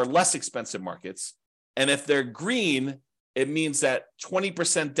here are less expensive markets. And if they're green, it means that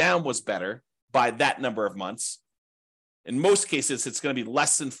 20% down was better by that number of months. In most cases, it's going to be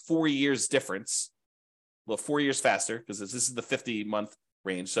less than 4 years difference. Well, 4 years faster, because this is the 50-month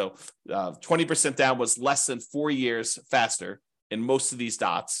range. So 20% down was less than 4 years faster in most of these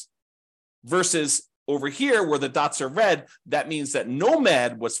dots. Versus over here, where the dots are red, that means that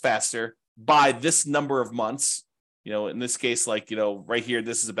Nomad was faster by this number of months. In this case, right here,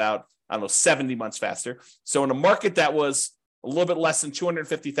 this is about, 70 months faster. So in a market that was a little bit less than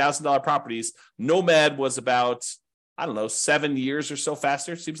 $250,000 properties, Nomad was about, 7 years or so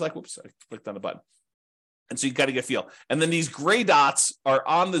faster. Seems like, whoops, I clicked on the button. And so you got to get a feel. And then these gray dots are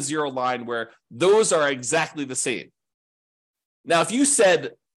on the zero line where those are exactly the same. Now, if you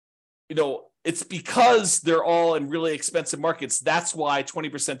said, it's because they're all in really expensive markets, that's why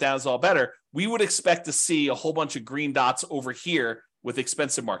 20% down is all better, we would expect to see a whole bunch of green dots over here with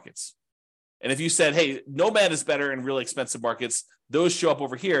expensive markets. And if you said, hey, Nomad is better in really expensive markets, those show up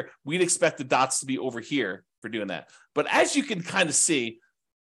over here, we'd expect the dots to be over here for doing that. But as you can kind of see,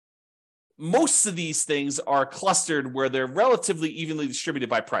 most of these things are clustered where they're relatively evenly distributed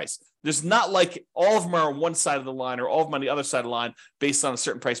by price. There's not like all of them are on one side of the line or all of them on the other side of the line based on a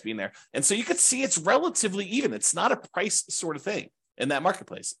certain price being there. And so you could see it's relatively even. It's not a price sort of thing in that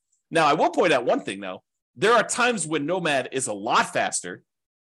marketplace. Now, I will point out one thing, though. There are times when Nomad is a lot faster,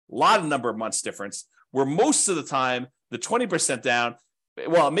 a lot of number of months difference, where most of the time, the 20% down,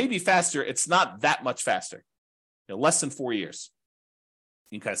 well, it may be faster. It's not that much faster, less than 4 years.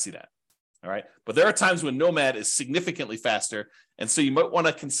 You can kind of see that. All right. But there are times when Nomad is significantly faster. And so you might want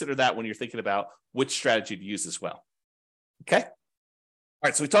to consider that when you're thinking about which strategy to use as well. Okay. All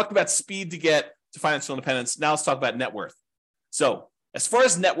right. So we talked about speed to get to financial independence. Now let's talk about net worth. So as far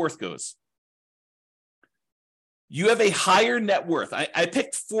as net worth goes, you have a higher net worth. I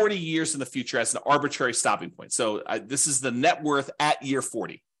picked 40 years in the future as an arbitrary stopping point. So this is the net worth at year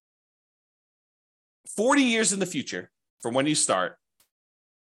 40. 40 years in the future from when you start,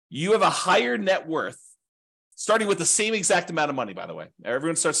 you have a higher net worth, starting with the same exact amount of money, by the way.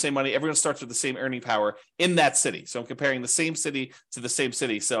 Everyone starts the same money. Everyone starts with the same earning power in that city. So I'm comparing the same city to the same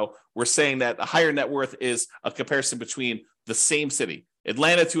city. So we're saying that a higher net worth is a comparison between the same city,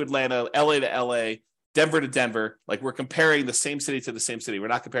 Atlanta to Atlanta, LA to LA, Denver to Denver. Like we're comparing the same city to the same city. We're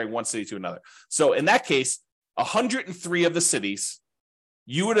not comparing one city to another. So in that case, 103 of the cities,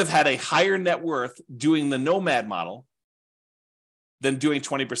 you would have had a higher net worth doing the Nomad model than doing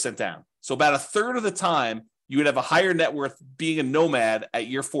 20% down. So about a third of the time, you would have a higher net worth being a Nomad at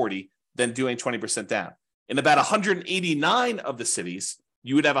year 40 than doing 20% down. In about 189 of the cities,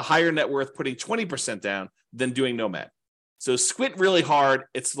 you would have a higher net worth putting 20% down than doing Nomad. So squint really hard.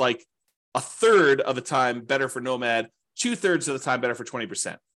 It's like a third of the time better for Nomad, 2/3 of the time better for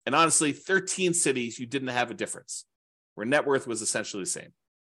 20%. And honestly, 13 cities, you didn't have a difference where net worth was essentially the same.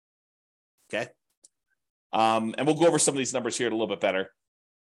 Okay. And we'll go over some of these numbers here a little bit better.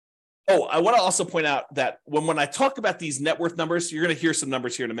 Oh, I want to also point out that when I talk about these net worth numbers, you're going to hear some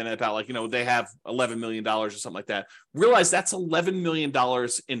numbers here in a minute about like, they have $11 million or something like that. Realize that's $11 million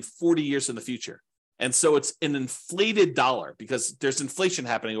in 40 years in the future. And so it's an inflated dollar because there's inflation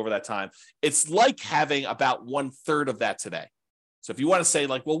happening over that time. It's like having about 1/3 of that today. So if you want to say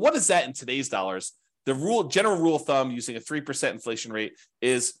like, well, what is that in today's dollars? The general rule of thumb using a 3% inflation rate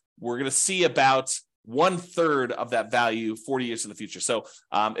is we're going to see about 1/3 of that value 40 years in the future. So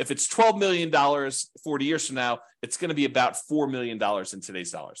if it's $12 million 40 years from now, it's going to be about $4 million in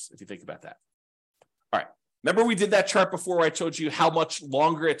today's dollars, if you think about that. All right. Remember we did that chart before where I told you how much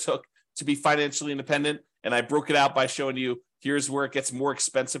longer it took to be financially independent? And I broke it out by showing you here's where it gets more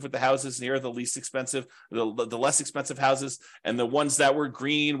expensive with the houses, and here are the least expensive, the less expensive houses. And the ones that were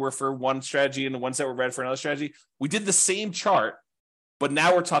green were for one strategy, and the ones that were red for another strategy. We did the same chart, but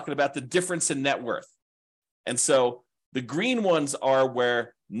now we're talking about the difference in net worth. And so the green ones are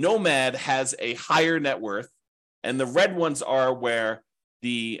where Nomad has a higher net worth, and the red ones are where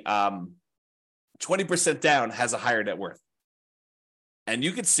the 20% down has a higher net worth. And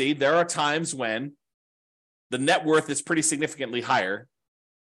you can see there are times when the net worth is pretty significantly higher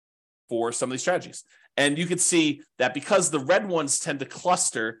for some of these strategies. And you can see that because the red ones tend to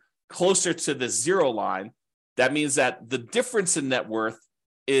cluster closer to the zero line, that means that the difference in net worth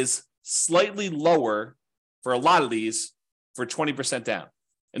is slightly lower for a lot of these for 20% down.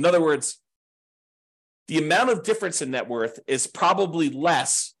 In other words, the amount of difference in net worth is probably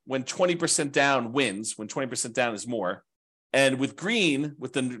less when 20% down wins, when 20% down is more. And with green,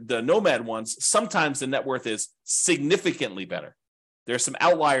 with the Nomad ones, sometimes the net worth is significantly better. There are some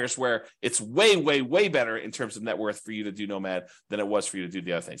outliers where it's way, way, way better in terms of net worth for you to do Nomad than it was for you to do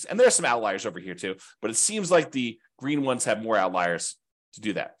the other things. And there are some outliers over here too, but it seems like the green ones have more outliers to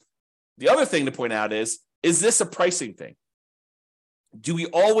do that. The other thing to point out is this a pricing thing? Do we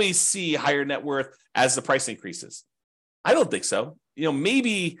always see higher net worth as the price increases? I don't think so.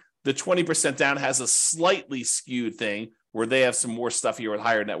 Maybe the 20% down has a slightly skewed thing where they have some more stuff here with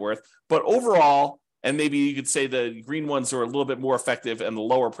higher net worth. But overall, and maybe you could say the green ones are a little bit more effective in the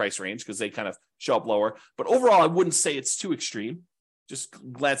lower price range because they kind of show up lower. But overall, I wouldn't say it's too extreme. Just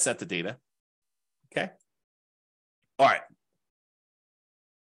glance at the data. Okay. All right.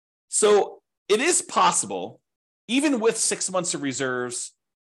 So it is possible, even with 6 months of reserves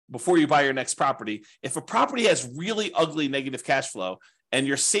before you buy your next property, if a property has really ugly negative cash flow and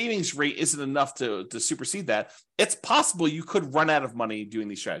your savings rate isn't enough to supersede that, it's possible you could run out of money doing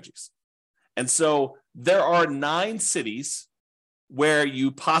these strategies. And so there are 9 cities where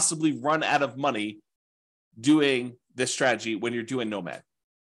you possibly run out of money doing this strategy when you're doing Nomad.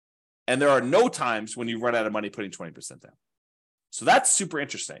 And there are no times when you run out of money putting 20% down. So that's super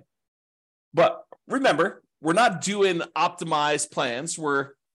interesting. But remember, we're not doing optimized plans. We're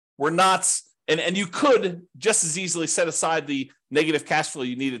not, and you could just as easily set aside the negative cash flow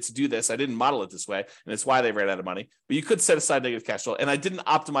you needed to do this. I didn't model it this way, and it's why they ran out of money. But you could set aside negative cash flow, and I didn't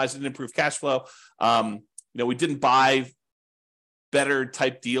optimize and improve cash flow. We didn't buy better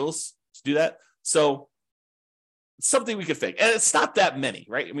type deals to do that. So it's something we could fake, and it's not that many,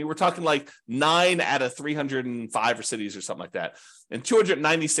 right? I mean, we're talking like 9 out of 305 or cities or something like that. And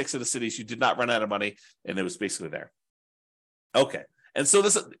 296 of the cities, you did not run out of money, and it was basically there. Okay. And so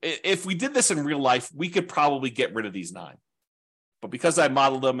if we did this in real life, we could probably get rid of these 9. But because I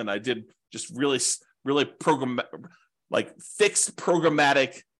modeled them and I did just really, really fixed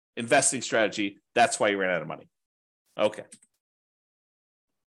programmatic investing strategy, that's why you ran out of money. Okay.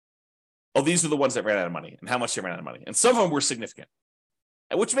 Oh, these are the ones that ran out of money and how much they ran out of money. And some of them were significant,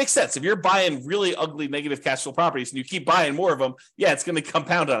 which makes sense. If you're buying really ugly negative cash flow properties and you keep buying more of them, yeah, it's going to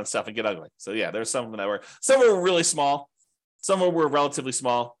compound on itself and get ugly. So yeah, there's some of them some of them were really small. Some of them were relatively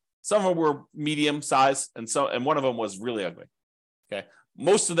small. Some of them were medium size. And one of them was really ugly. Okay.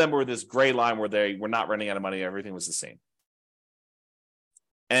 Most of them were this gray line where they were not running out of money. Everything was the same.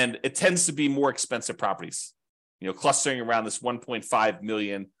 And it tends to be more expensive properties, clustering around this 1.5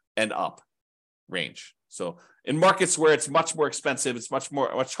 million and up range. So in markets where it's much more expensive, it's much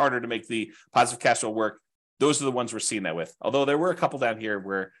harder to make the positive cash flow work. Those are the ones we're seeing that with. Although there were a couple down here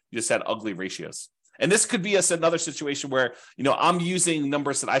where you just had ugly ratios. And this could be another situation where, I'm using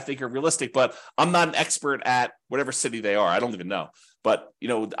numbers that I think are realistic, but I'm not an expert at whatever city they are. I don't even know. But,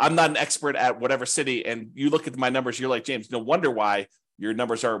 I'm not an expert at whatever city. And you look at my numbers, you're like, James, no wonder why your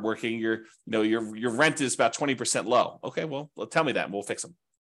numbers aren't working. Your rent is about 20% low. Okay, well, tell me that and we'll fix them.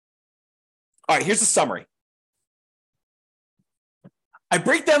 All right, here's the summary. I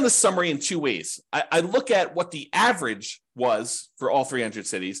break down the summary in 2 ways. I look at what the average was for all 300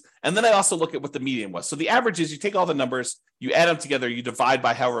 cities. And then I also look at what the median was. So the average is you take all the numbers, you add them together, you divide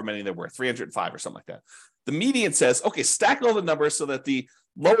by however many there were, 305 or something like that. The median says, okay, stack all the numbers so that the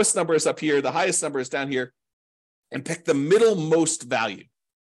lowest number is up here, the highest number is down here, and pick the middlemost value.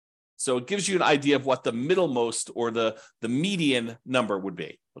 So it gives you an idea of what the middlemost or the median number would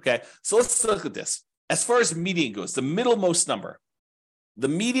be. Okay, so let's look at this. As far as median goes, the middlemost number, the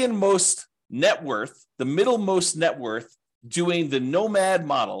median most net worth, the middlemost net worth doing the Nomad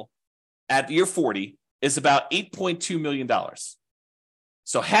model at year 40 is about $8.2 million.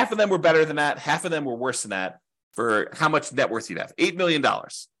 So half of them were better than that, half of them were worse than that for how much net worth you'd have. $8 million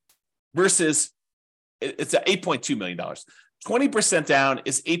versus it's at $8.2 million. 20% down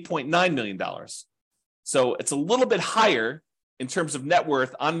is $8.9 million. So it's a little bit higher in terms of net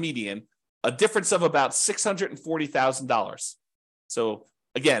worth on median, a difference of about $640,000. So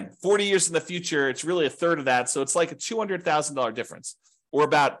again, 40 years in the future, it's really a third of that. So it's like a $200,000 difference, or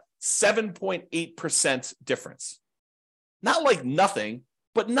about 7.8% difference. Not like nothing,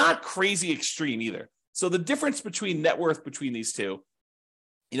 but not crazy extreme either. So the difference between net worth between these two,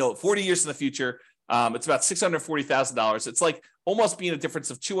 40 years in the future, it's about $640,000. It's like almost being a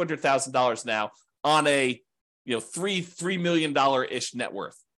difference of $200,000 now on a $3 million-ish net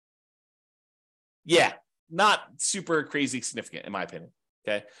worth. Yeah, not super crazy significant in my opinion.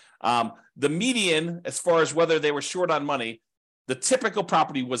 Okay. The median, as far as whether they were short on money, the typical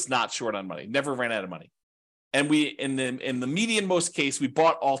property was not short on money, never ran out of money. And we, in the median most case, we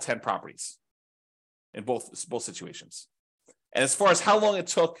bought all 10 properties in both situations. And as far as how long it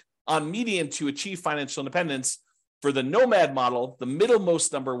took on median to achieve financial independence, for the Nomad model, the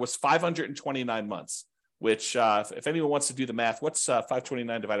middlemost number was 529 months, which if anyone wants to do the math, what's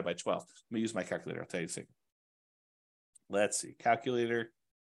 529 divided by 12? Let me use my calculator. I'll tell you a second. Let's see, calculator,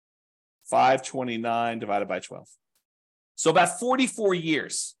 529 divided by 12. So about 44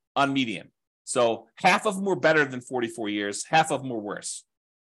 years on median. So half of them were better than 44 years, half of them were worse.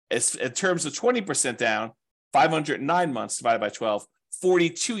 In terms of 20% down, 509 months divided by 12,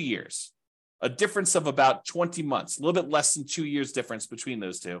 42 years. A difference of about 20 months, a little bit less than 2 years difference between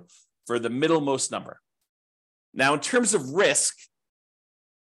those two for the middlemost number. Now, in terms of risk,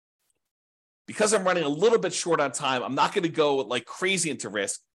 because I'm running a little bit short on time, I'm not going to go like crazy into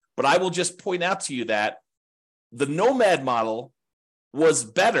risk, but I will just point out to you that the Nomad model was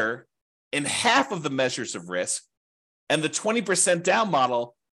better in half of the measures of risk, and the 20% down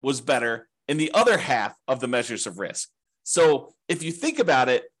model was better in the other half of the measures of risk. So if you think about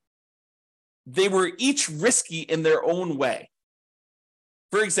it, they were each risky in their own way.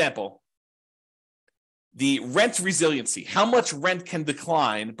 For example, the rent resiliency, how much rent can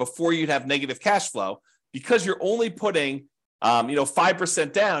decline before you'd have negative cash flow? Because you're only putting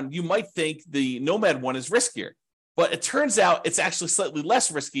 5% down, you might think the Nomad one is riskier. But it turns out it's actually slightly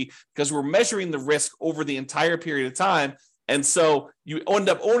less risky because we're measuring the risk over the entire period of time. And so you end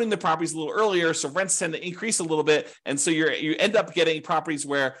up owning the properties a little earlier, so rents tend to increase a little bit. And so you end up getting properties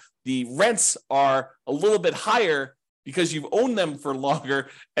where the rents are a little bit higher because you've owned them for longer.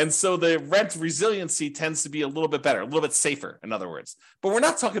 And so the rent resiliency tends to be a little bit better, a little bit safer, in other words. But we're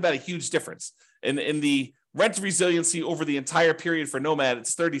not talking about a huge difference. In the rent resiliency over the entire period for Nomad,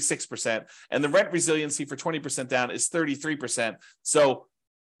 it's 36%. And the rent resiliency for 20% down is 33%. So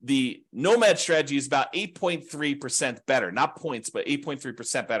the Nomad strategy is about 8.3% better, not points, but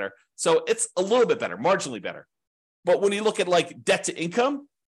 8.3% better. So it's a little bit better, marginally better. But when you look at like debt to income,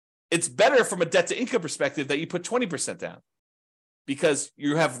 it's better from a debt to income perspective that you put 20% down because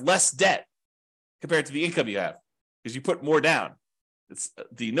you have less debt compared to the income you have because you put more down.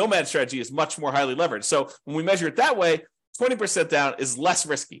 The Nomad strategy is much more highly leveraged. So when we measure it that way, 20% down is less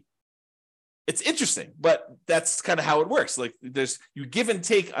risky. It's interesting, but that's kind of how it works. Like you give and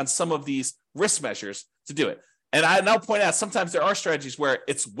take on some of these risk measures to do it. And I'll point out, sometimes there are strategies where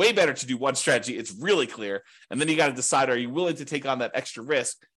it's way better to do one strategy. It's really clear. And then you got to decide, are you willing to take on that extra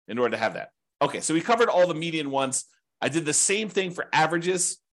risk in order to have that? Okay, so we covered all the median ones. I did the same thing for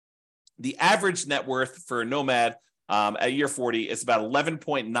averages. The average net worth for Nomad at year 40 is about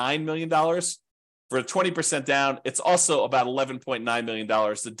 $11.9 million. For 20% down, it's also about $11.9 million.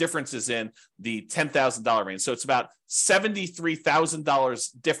 The difference is in the $10,000 range. So it's about $73,000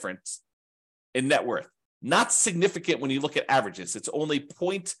 difference in net worth. Not significant when you look at averages. It's only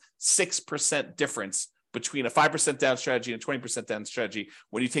 0.6% difference between a 5% down strategy and a 20% down strategy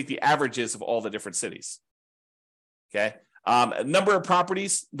when you take the averages of all the different cities. Okay. Number of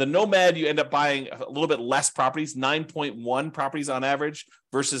properties, the Nomad, you end up buying a little bit less properties, 9.1 properties on average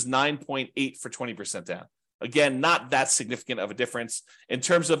versus 9.8 for 20% down. Again, not that significant of a difference. In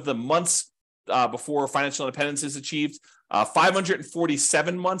terms of the months before financial independence is achieved.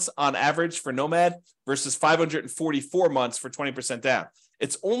 547 months on average for Nomad versus 544 months for 20% down.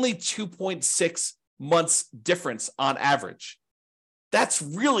 It's only 2.6 months difference on average. That's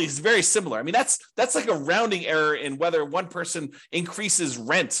really very similar. I mean, that's like a rounding error in whether one person increases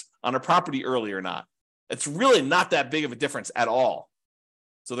rent on a property early or not. It's really not that big of a difference at all.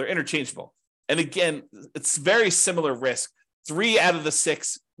 So they're interchangeable. And again, it's very similar risk. 3 out of the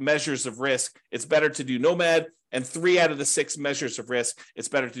 6 measures of risk, it's better to do Nomad, and 3 out of the 6 measures of risk, it's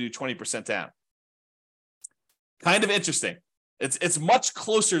better to do 20% down. Kind of interesting. It's much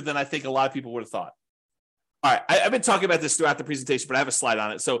closer than I think a lot of people would have thought. All right, I've been talking about this throughout the presentation, but I have a slide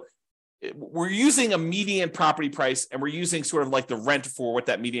on it. So we're using a median property price, and we're using sort of like the rent for what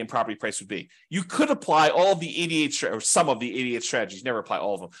that median property price would be. You could apply all of the 88, or some of the 88 strategies, never apply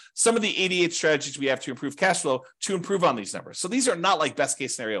all of them. Some of the 88 strategies we have to improve cash flow to improve on these numbers. So these are not like best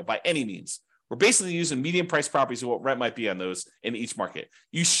case scenario by any means. We're basically using median price properties and what rent might be on those in each market.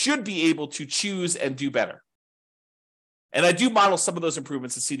 You should be able to choose and do better. And I do model some of those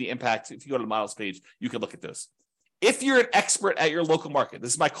improvements and see the impact. If you go to the models page, you can look at those. If you're an expert at your local market,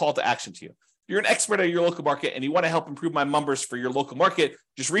 this is my call to action to you. If you're an expert at your local market and you want to help improve my numbers for your local market,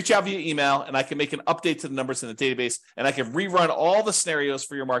 just reach out via email and I can make an update to the numbers in the database and I can rerun all the scenarios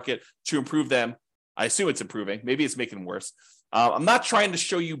for your market to improve them. I assume it's improving. Maybe it's making them worse. I'm not trying to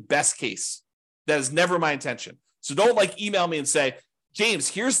show you best case. That is never my intention. So don't like email me and say, James,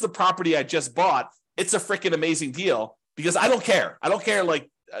 here's the property I just bought. It's a freaking amazing deal. Because I don't care. I don't care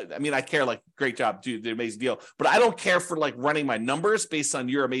I care great job, dude, the amazing deal. But I don't care for running my numbers based on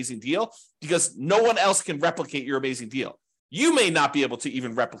your amazing deal because no one else can replicate your amazing deal. You may not be able to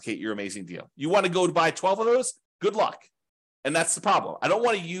even replicate your amazing deal. You want to go to buy 12 of those? Good luck. And that's the problem. I don't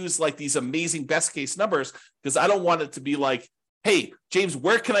want to use these amazing best case numbers because I don't want it to be like, hey, James,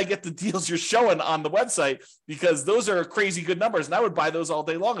 where can I get the deals you're showing on the website? Because those are crazy good numbers. And I would buy those all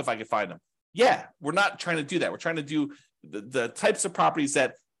day long if I could find them. Yeah, we're not trying to do that. We're trying to do the types of properties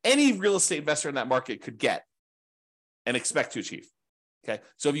that any real estate investor in that market could get and expect to achieve. Okay,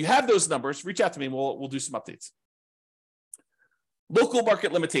 so if you have those numbers, reach out to me and we'll do some updates. Local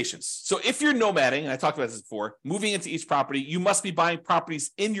market limitations. So if you're nomading, and I talked about this before, moving into each property, you must be buying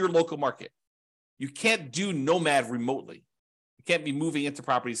properties in your local market. You can't do nomad remotely. You can't be moving into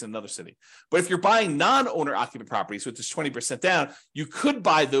properties in another city. But if you're buying non-owner occupant properties, which is 20% down, you could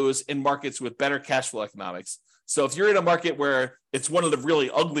buy those in markets with better cash flow economics. So if you're in a market where it's one of the really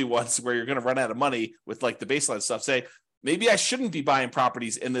ugly ones where you're going to run out of money with the baseline stuff, say, maybe I shouldn't be buying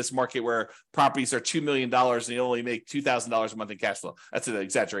properties in this market where properties are $2 million and you only make $2,000 a month in cash flow. That's an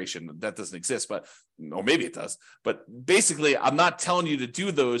exaggeration. That doesn't exist, or maybe it does. But basically, I'm not telling you to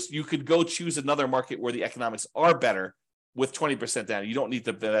do those. You could go choose another market where the economics are better with 20% down. You don't need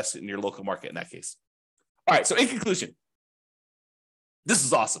to invest in your local market in that case. All right, so in conclusion, this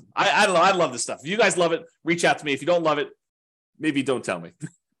is awesome. I don't know. I love this stuff. If you guys love it, reach out to me. If you don't love it, maybe don't tell me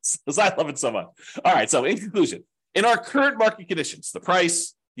because I love it so much. All right, so in conclusion, in our current market conditions, the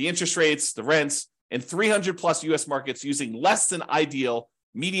price, the interest rates, the rents, in 300 plus U.S. markets using less than ideal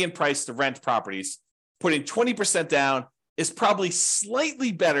median price to rent properties, putting 20% down is probably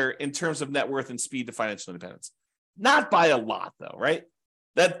slightly better in terms of net worth and speed to financial independence. Not by a lot, though, right?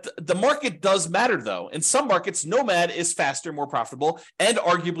 That the market does matter, though. In some markets, nomad is faster, more profitable, and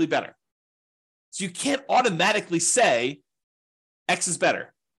arguably better. So you can't automatically say X is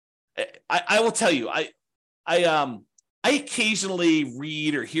better. I will tell you, I occasionally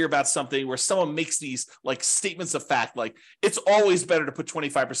read or hear about something where someone makes these statements of fact, like it's always better to put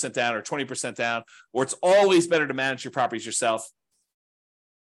 25% down or 20% down, or it's always better to manage your properties yourself.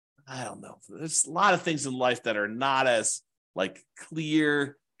 I don't know. There's a lot of things in life that are not as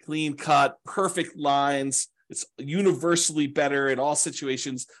clear, clean cut, perfect lines. It's universally better in all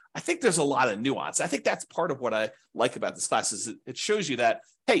situations. I think there's a lot of nuance. I think that's part of what I like about this class is it shows you that,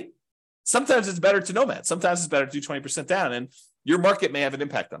 hey, sometimes it's better to nomad. Sometimes it's better to do 20% down, and your market may have an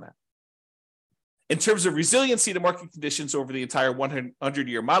impact on that. In terms of resiliency to market conditions over the entire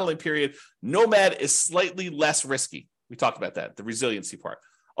 100-year modeling period, nomad is slightly less risky. We talked about that, the resiliency part.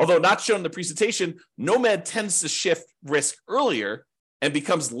 Although not shown in the presentation, nomad tends to shift risk earlier and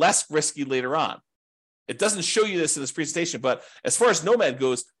becomes less risky later on. It doesn't show you this in this presentation, but as far as nomad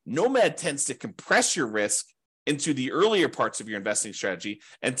goes, nomad tends to compress your risk into the earlier parts of your investing strategy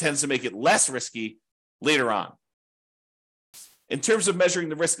and tends to make it less risky later on. In terms of measuring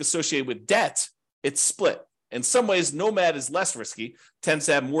the risk associated with debt, it's split. In some ways, nomad is less risky, tends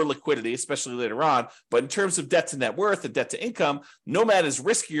to have more liquidity, especially later on. But in terms of debt to net worth and debt to income, nomad is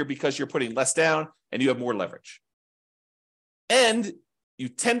riskier because you're putting less down and you have more leverage. And you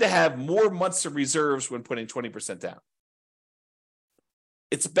tend to have more months of reserves when putting 20% down.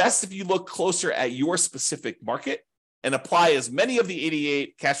 It's best if you look closer at your specific market and apply as many of the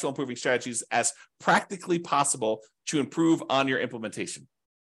 88 cash flow improving strategies as practically possible to improve on your implementation.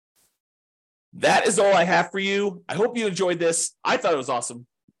 That is all I have for you. I hope you enjoyed this. I thought it was awesome.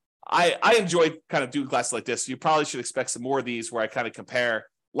 I enjoyed kind of doing classes like this. You probably should expect some more of these where I kind of compare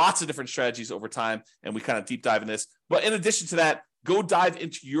lots of different strategies over time and we kind of deep dive in this. But in addition to that, go dive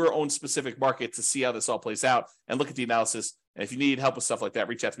into your own specific market to see how this all plays out and look at the analysis. And if you need help with stuff like that,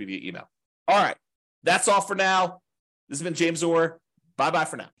 reach out to me via email. All right. That's all for now. This has been James Orr. Bye-bye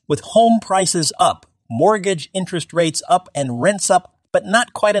for now. With home prices up, mortgage interest rates up, and rents up, but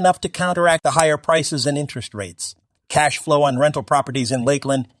not quite enough to counteract the higher prices and interest rates, cash flow on rental properties in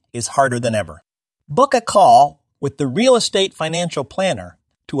Lakeland is harder than ever. Book a call with the Real Estate Financial Planner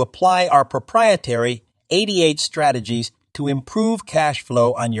to apply our proprietary 88 strategies to improve cash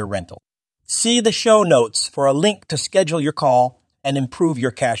flow on your rental. See the show notes for a link to schedule your call and improve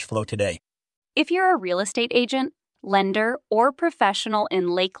your cash flow today. If you're a real estate agent, lender, or professional in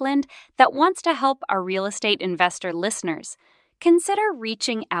Lakeland that wants to help our real estate investor listeners, consider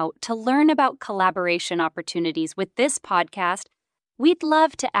reaching out to learn about collaboration opportunities with this podcast. We'd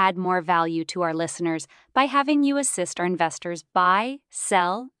love to add more value to our listeners by having you assist our investors buy,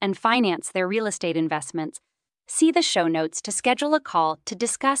 sell, and finance their real estate investments. See the show notes to schedule a call to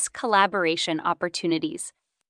discuss collaboration opportunities.